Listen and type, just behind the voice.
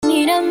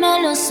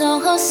Ábreme los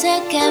ojos,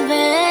 sé que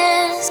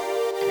ves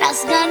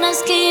las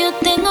ganas que yo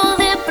tengo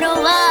de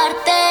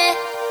probarte.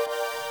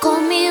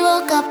 Con mi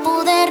boca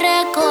pude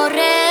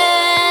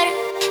recorrer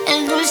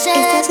el dulce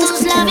de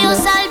tus labios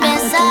al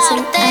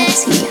besarte.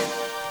 Arcila.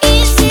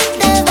 Y si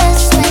te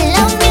beso el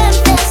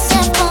ambiente se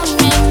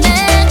pone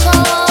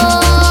mejor.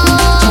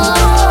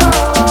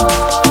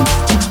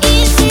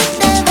 Y si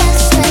te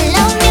beso el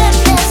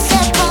ambiente se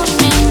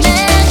pone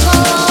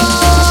mejor.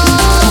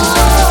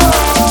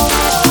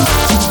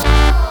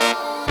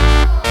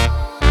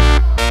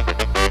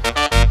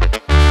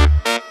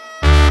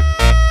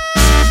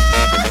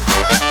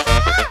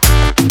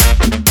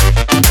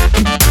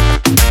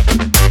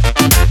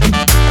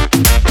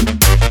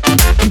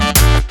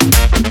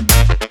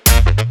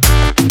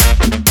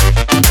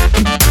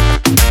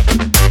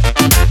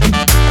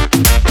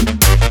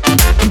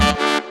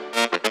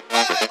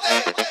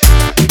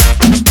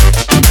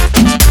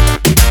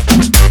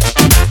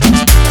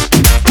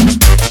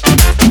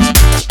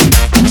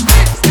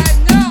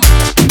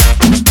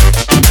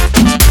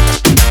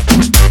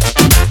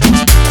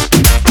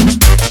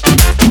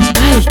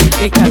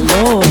 ¡Qué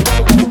calor!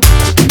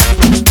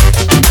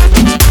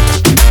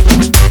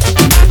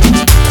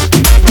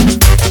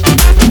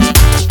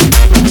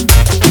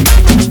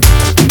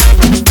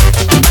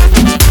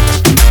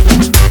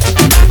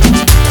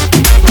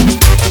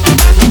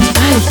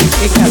 ¡Ay,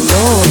 qué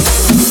calor!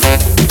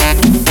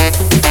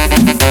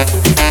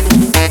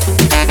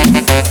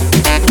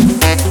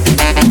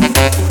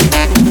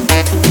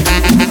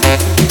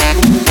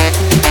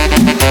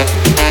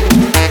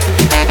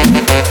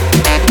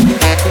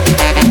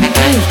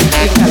 ¡Ay,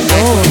 qué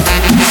calor!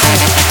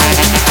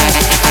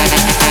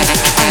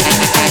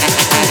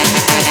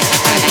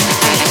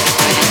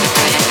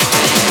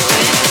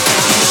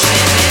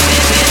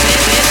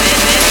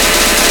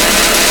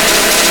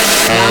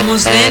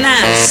 Vamos,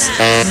 nenas,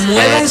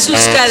 muevan sus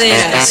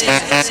caderas.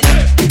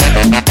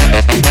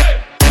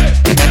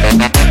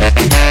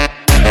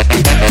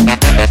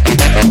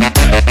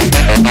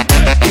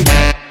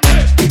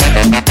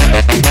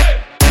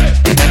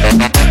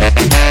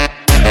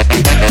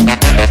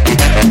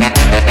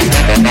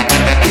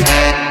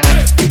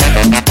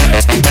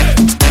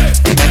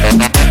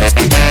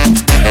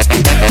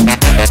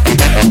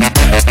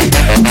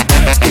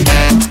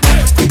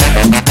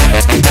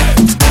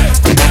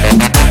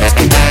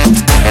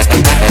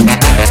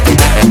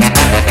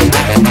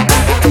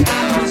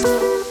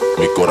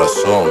 Mi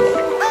corazón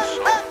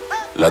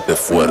late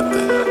fuerte,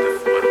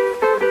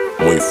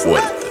 muy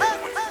fuerte.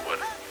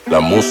 La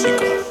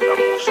música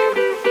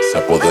se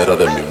apodera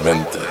de mi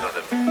mente,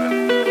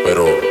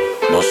 pero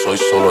no soy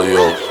solo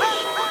yo,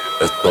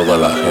 es toda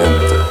la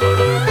gente,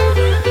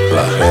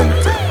 la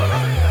gente,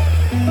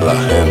 la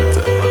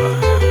gente,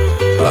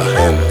 la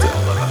gente,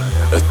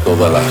 es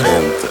toda la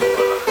gente,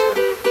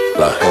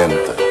 la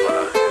gente,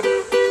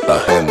 la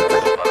gente.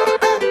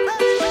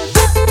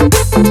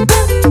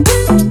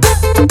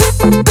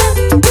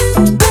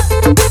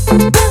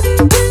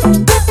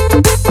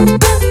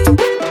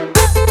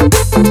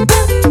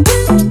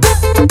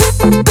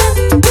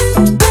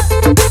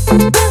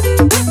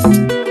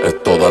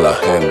 Es toda la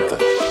gente.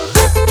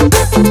 Es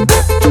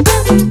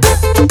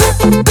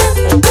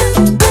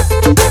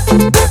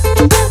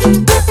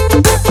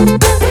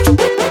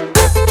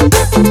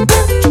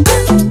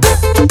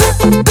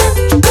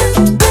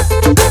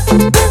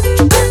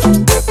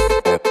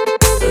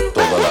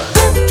toda la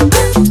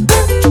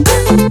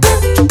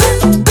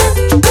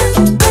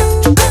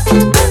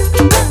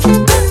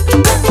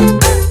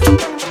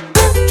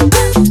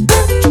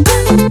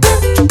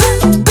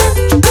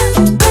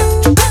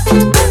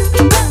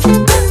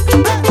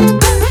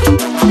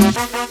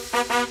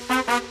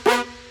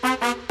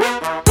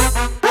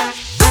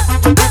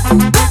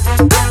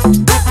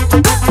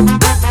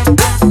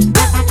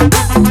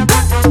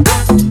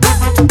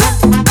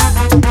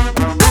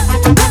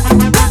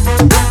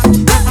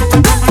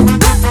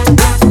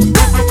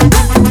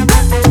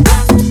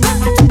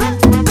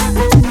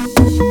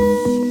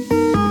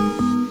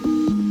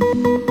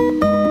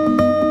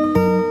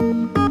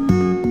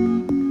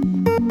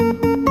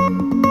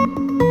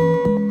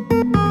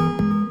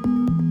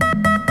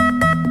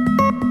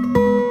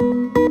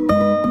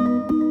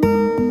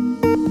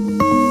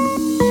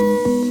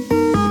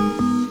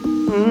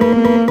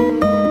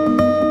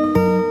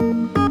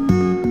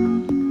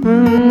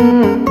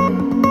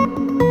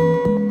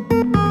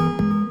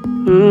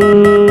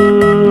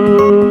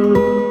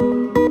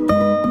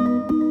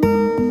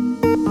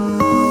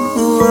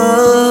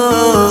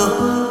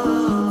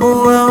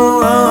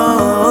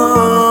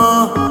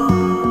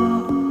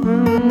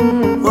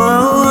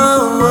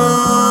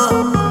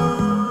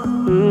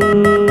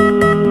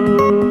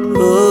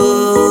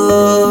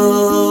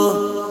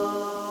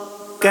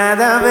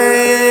Cada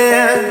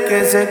vez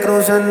que se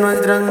cruzan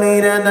nuestras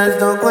miradas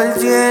toco el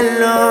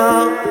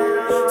cielo.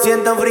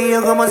 Siento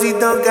frío como si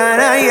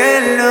tocara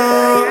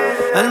hielo.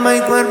 Alma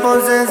y cuerpo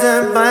se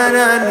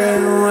separan y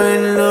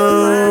vuelo.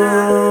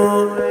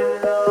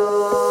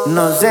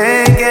 No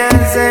sé qué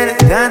hacer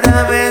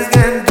cada vez que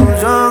en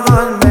tus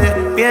ojos me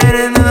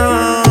pierdo.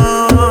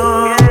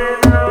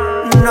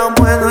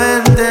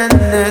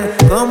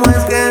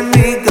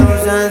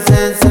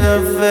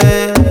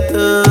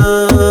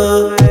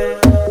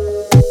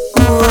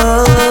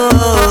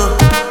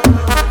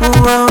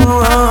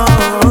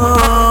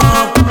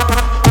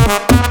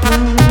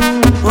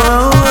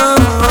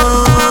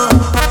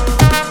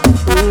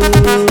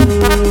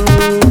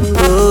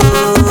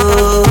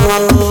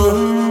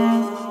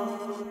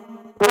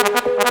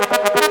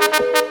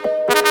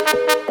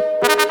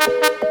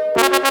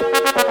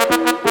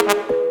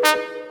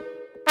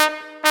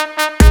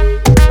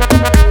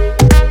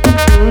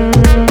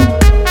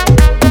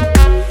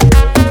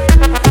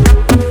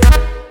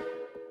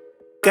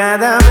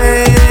 cada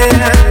vez.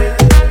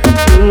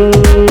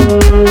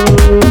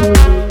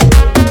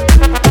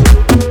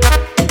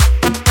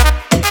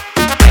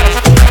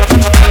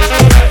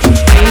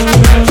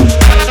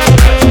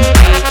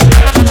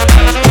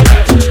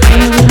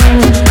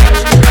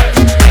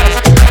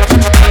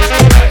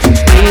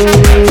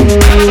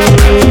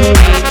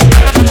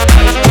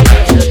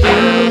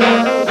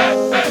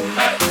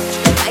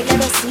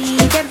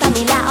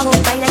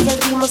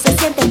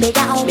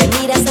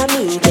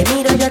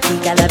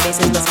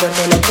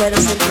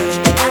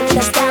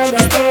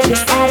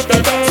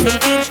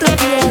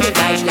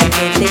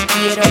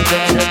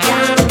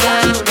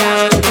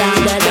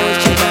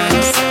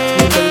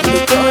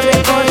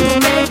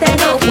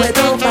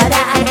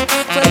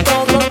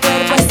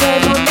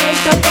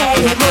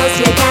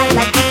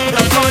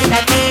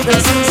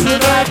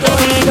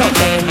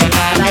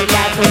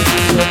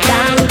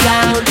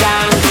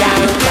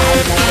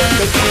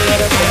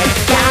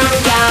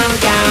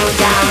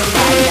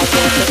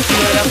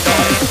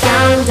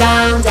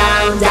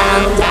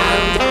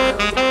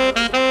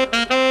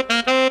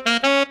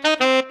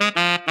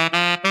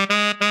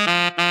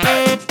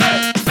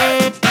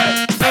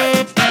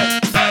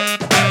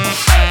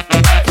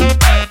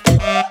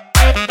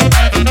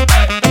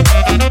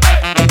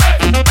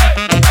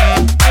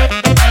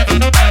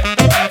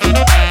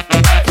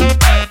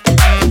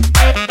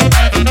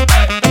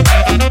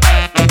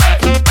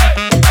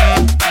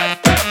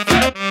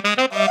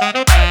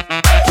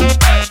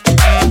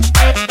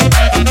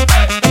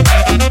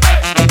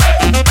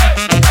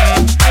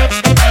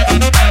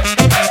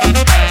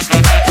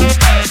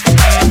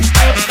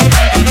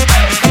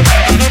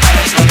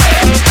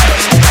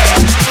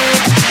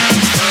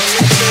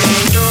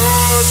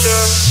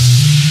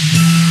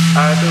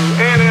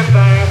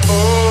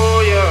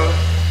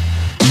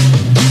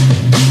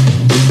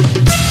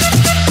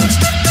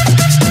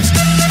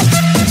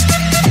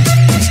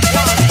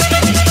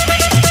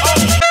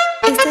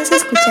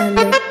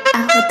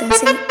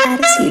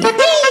 Arcila.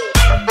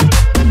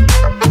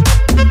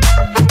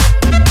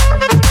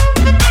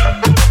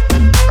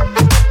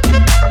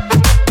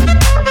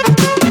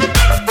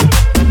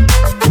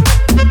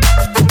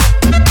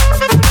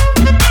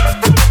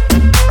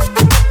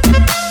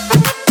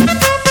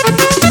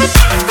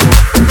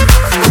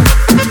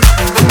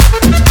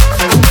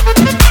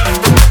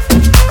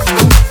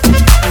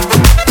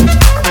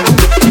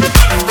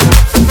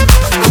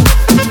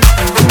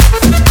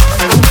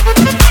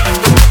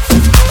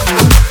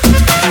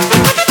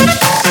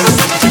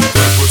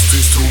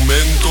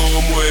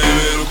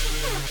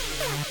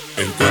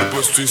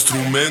 Tu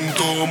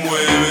instrumento,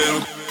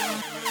 muévelo.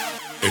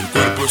 El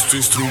cuerpo es tu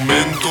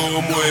instrumento,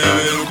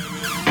 muévelo.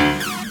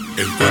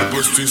 El cuerpo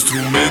es tu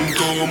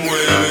instrumento,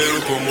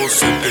 muévelo como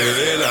se te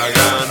dé la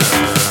gana.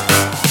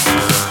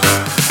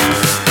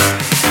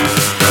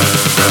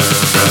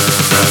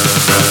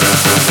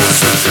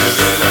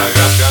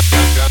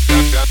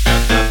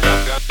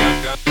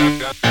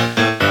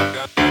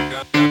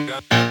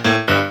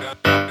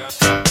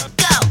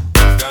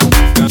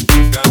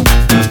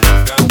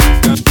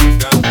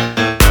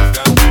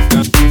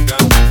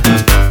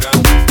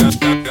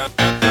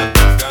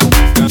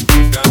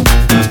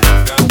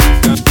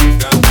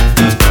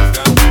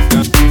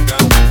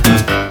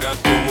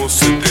 Como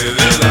se te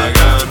dé la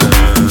gana.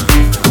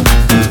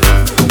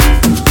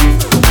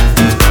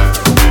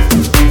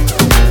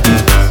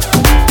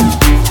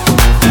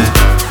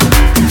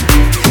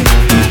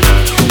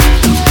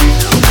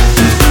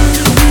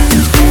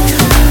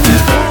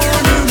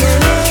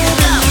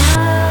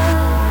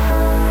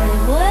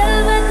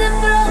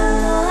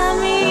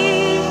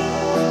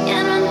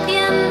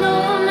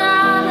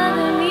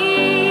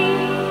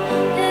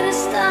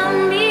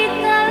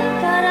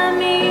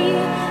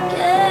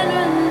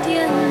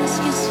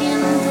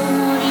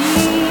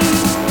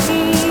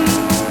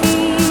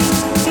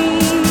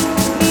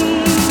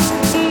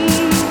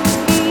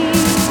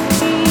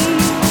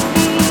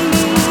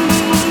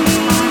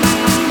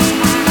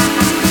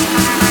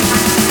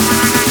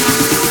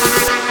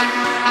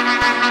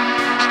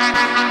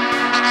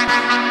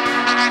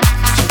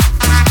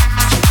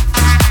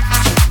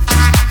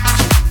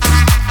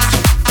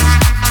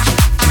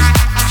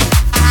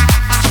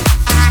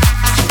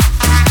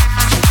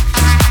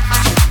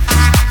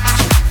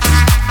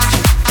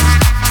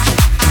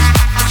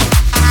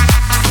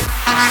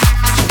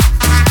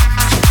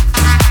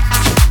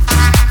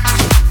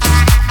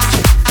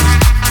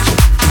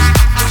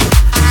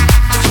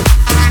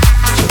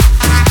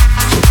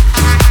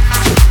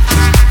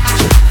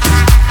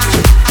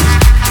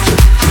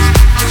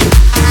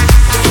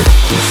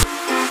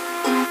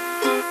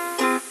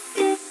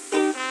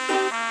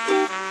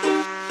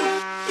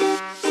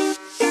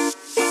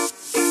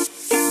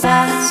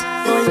 Vas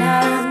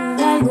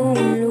volando a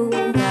algún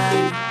lugar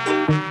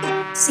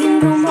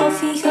sin rumbo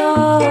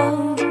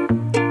fijo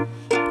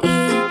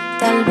y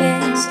tal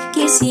vez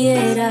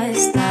quisiera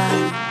estar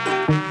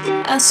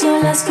a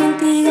solas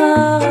contigo.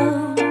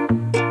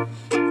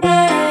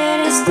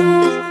 Eres tú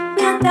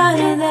mi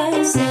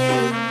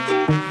atardecer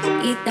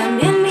y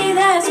también mi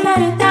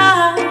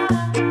despertar.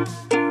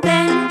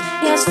 Ven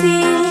y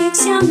así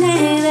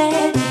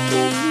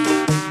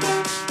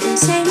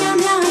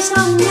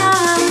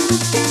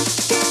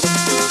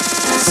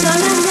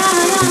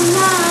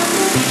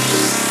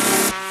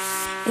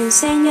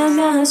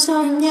enséñame a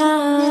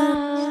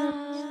soñar.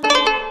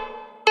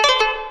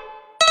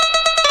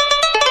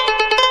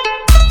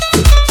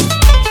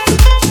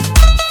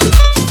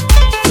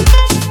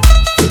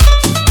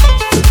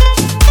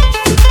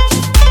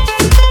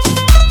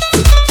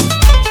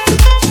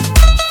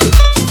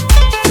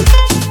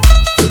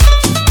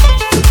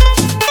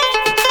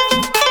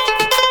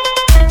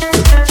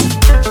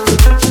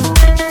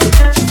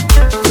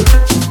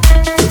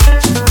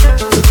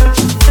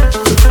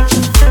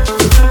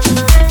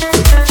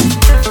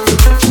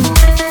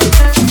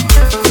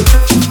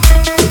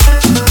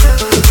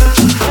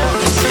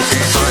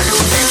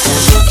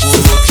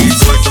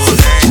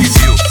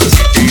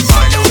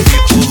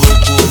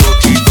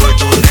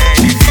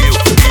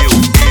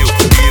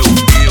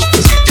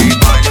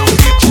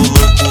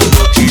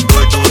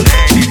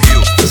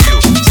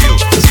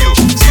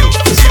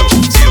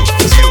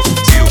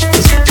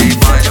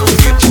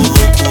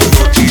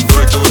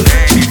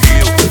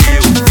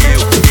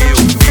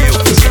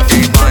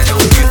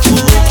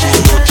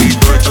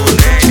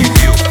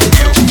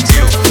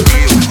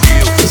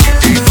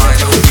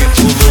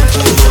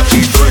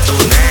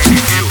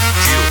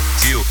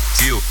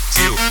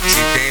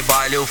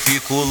 Eu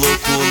fico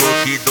louco,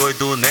 louco e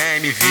doido,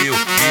 nem me viu.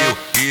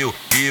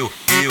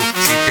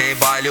 Se tem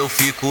baile eu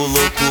fico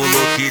louco,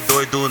 louco e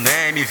doido,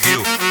 nem me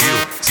viu.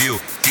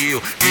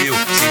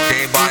 Se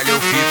tem baile eu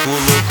fico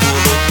louco